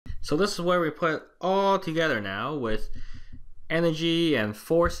So this is where we put all together now with energy and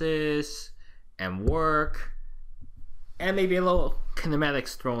forces and work and maybe a little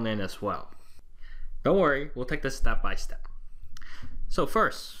kinematics thrown in as well. Don't worry, we'll take this step by step. So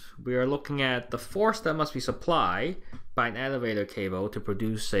first, we are looking at the force that must be supplied by an elevator cable to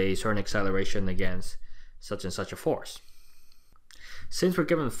produce a certain acceleration against such and such a force. Since we're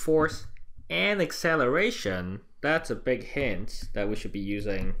given force and acceleration, that's a big hint that we should be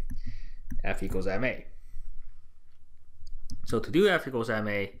using F equals ma. So to do F equals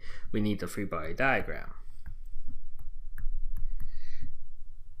ma, we need the free body diagram.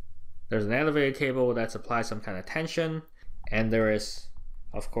 There's an elevator cable that supplies some kind of tension, and there is,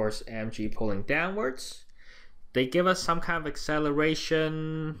 of course, mg pulling downwards. They give us some kind of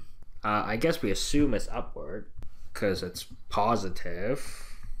acceleration. I guess we assume it's upward because it's positive.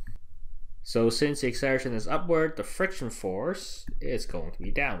 So since the acceleration is upward, the friction force is going to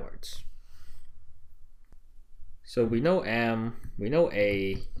be downwards. So we know m, we know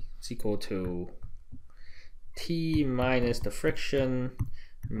a is equal to T minus the friction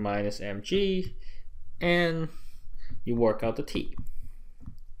minus mg, and you work out the T.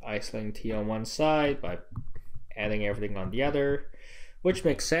 Isolating T on one side by adding everything on the other, which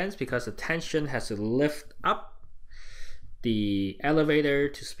makes sense because the tension has to lift up the elevator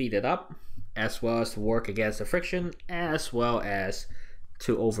to speed it up, as well as to work against the friction, as well as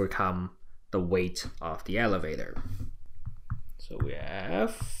to overcome the weight of the elevator. So we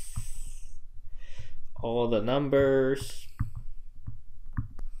have all the numbers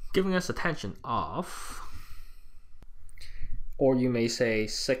giving us a tension of, or you may say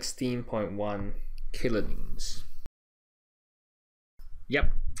 16.1 kilonewtons.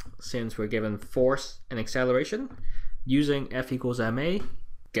 Yep, since we're given force and acceleration, using F equals ma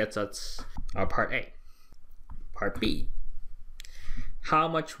gets us our part A. Part B. How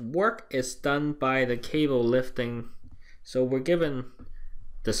much work is done by the cable lifting? So we're given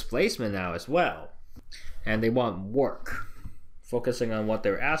displacement now as well, and they want work. Focusing on what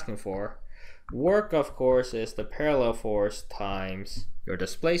they're asking for. Work, of course, is the parallel force times your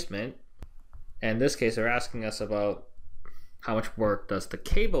displacement. And in this case, they're asking us about how much work does the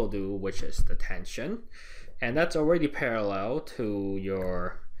cable do, which is the tension. And that's already parallel to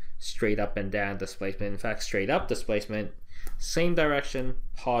your straight up and down displacement. In fact, straight up displacement, same direction,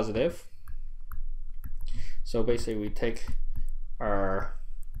 positive. So basically we take our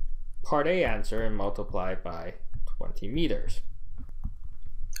part A answer and multiply by 20 meters.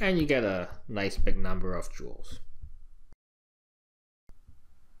 And you get a nice big number of joules.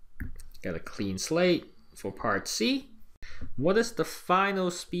 Get a clean slate for part C. What is the final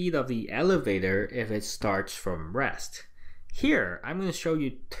speed of the elevator if it starts from rest? Here, I'm going to show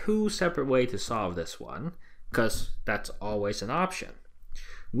you two separate ways to solve this one, because that's always an option.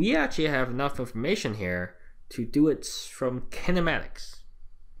 We actually have enough information here to do it from kinematics,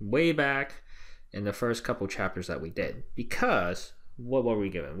 way back in the first couple chapters that we did. Because, what were we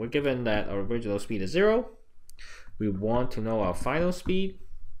given? We're given that our original speed is 0. We want to know our final speed.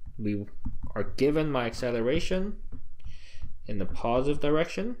 We are given my acceleration in the positive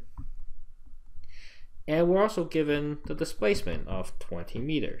direction. And we're also given the displacement of 20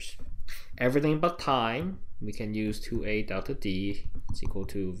 meters. Everything but time, we can use 2a delta d is equal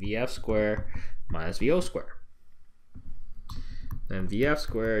to vf squared minus vo squared. Then vf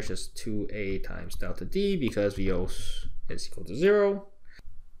squared is just 2a times delta d because vo is equal to 0.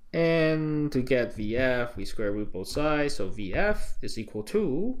 And to get vf, we square root both sides, so vf is equal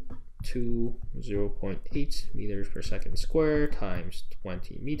to 0.8 meters per second squared times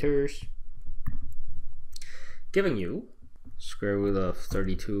 20 meters, giving you square root of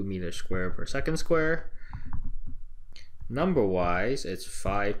 32 meters squared per second squared. Number wise, it's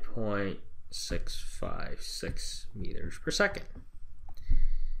 5.656 meters per second.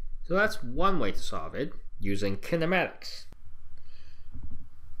 So that's one way to solve it, using kinematics.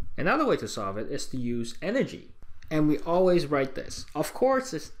 Another way to solve it is to use energy. And we always write this. Of course,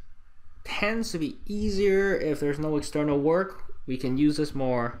 this tends to be easier if there's no external work. We can use this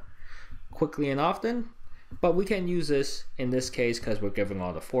more quickly and often. But we can use this in this case because we're given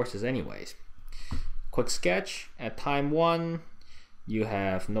all the forces anyways. Quick sketch. At time 1, you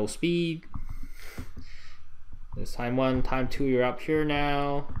have no speed. This time 1, time 2, you're up here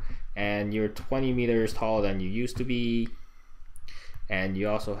now. And you're 20 meters taller than you used to be. And you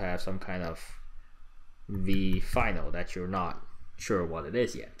also have some kind of V final that you're not sure what it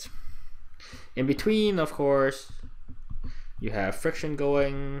is yet. In between, of course, you have friction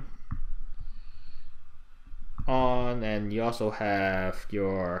going on, and you also have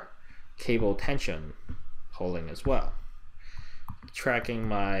your cable tension pulling as well. tracking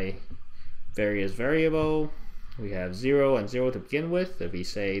my various variable. We have 0 and 0 to begin with. If we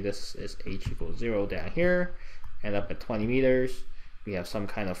say this is h equals 0 down here, and up at 20 meters, we have some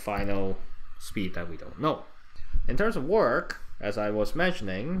kind of final speed that we don't know. In terms of work, as I was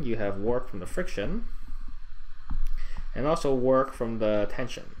mentioning, you have work from the friction and also work from the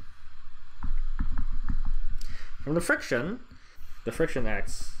tension. From the friction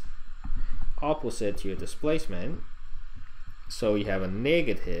acts opposite to your displacement, so you have a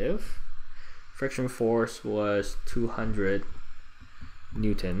negative. Friction force was 200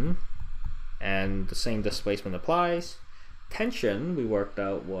 Newton, and the same displacement applies. Tension, we worked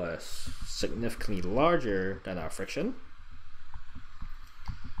out, was significantly larger than our friction,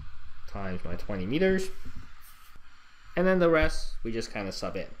 times my 20 meters. And then the rest, we just kind of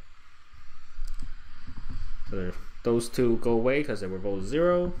sub in. So those two go away because they were both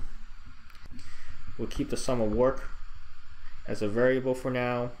 0. We'll keep the sum of work as a variable for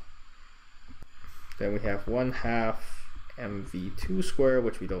now. Then we have 1/2 mv2 squared,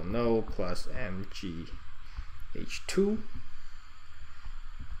 which we don't know, plus mgh2.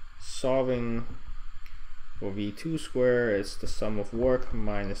 Solving for v2 squared is the sum of work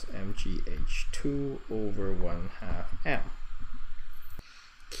minus mgh2 over 1/2 m.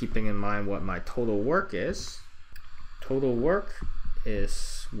 Keeping in mind what my total work is. Total work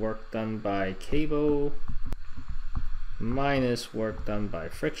is work done by cable minus work done by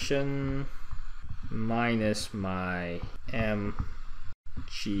friction minus my mgh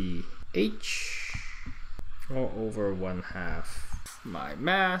all over 1/2 my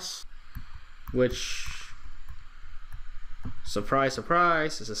mass, which, surprise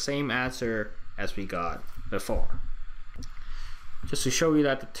surprise, is the same answer as we got before. Just to show you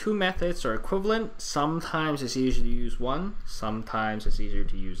that the two methods are equivalent, sometimes it's easier to use one, sometimes it's easier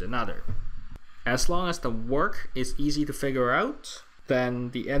to use another. As long as the work is easy to figure out,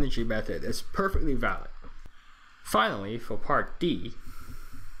 then the energy method is perfectly valid. Finally, for part D,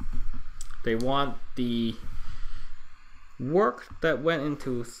 they want the work that went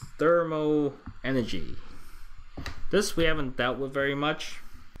into thermal energy. This we haven't dealt with very much.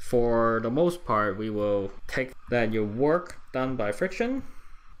 For the most part, we will take that your work done by friction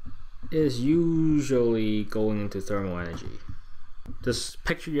is usually going into thermal energy. Just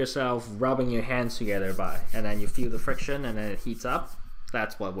picture yourself rubbing your hands together and then you feel the friction and then it heats up.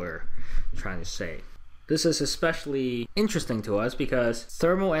 That's what we're trying to say. This is especially interesting to us because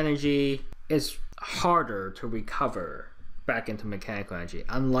thermal energy is harder to recover back into mechanical energy,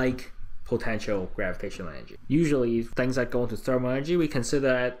 unlike potential gravitational energy. Usually things that go into thermal energy, we consider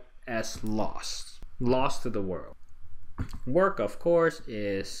that as lost to the world. Work, of course,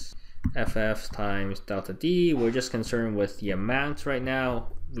 is FF times delta D. We're just concerned with the amount right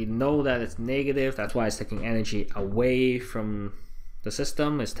now. We know that it's negative, that's why it's taking energy away from the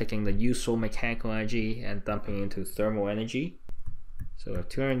system. It's taking the useful mechanical energy and dumping into thermal energy. So we have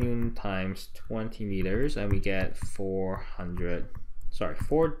 200 Newton times 20 meters, and we get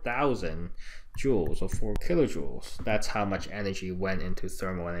 4,000 joules or 4 kilojoules. That's how much energy went into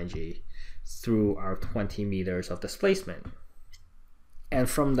thermal energy through our 20 meters of displacement. And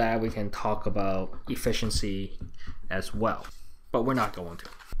from that, we can talk about efficiency as well, but we're not going to.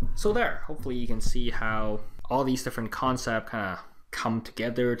 So there, hopefully you can see how all these different concepts kind of come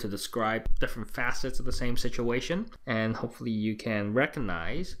together to describe different facets of the same situation, and hopefully you can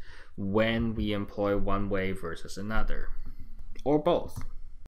recognize when we employ one way versus another, or both.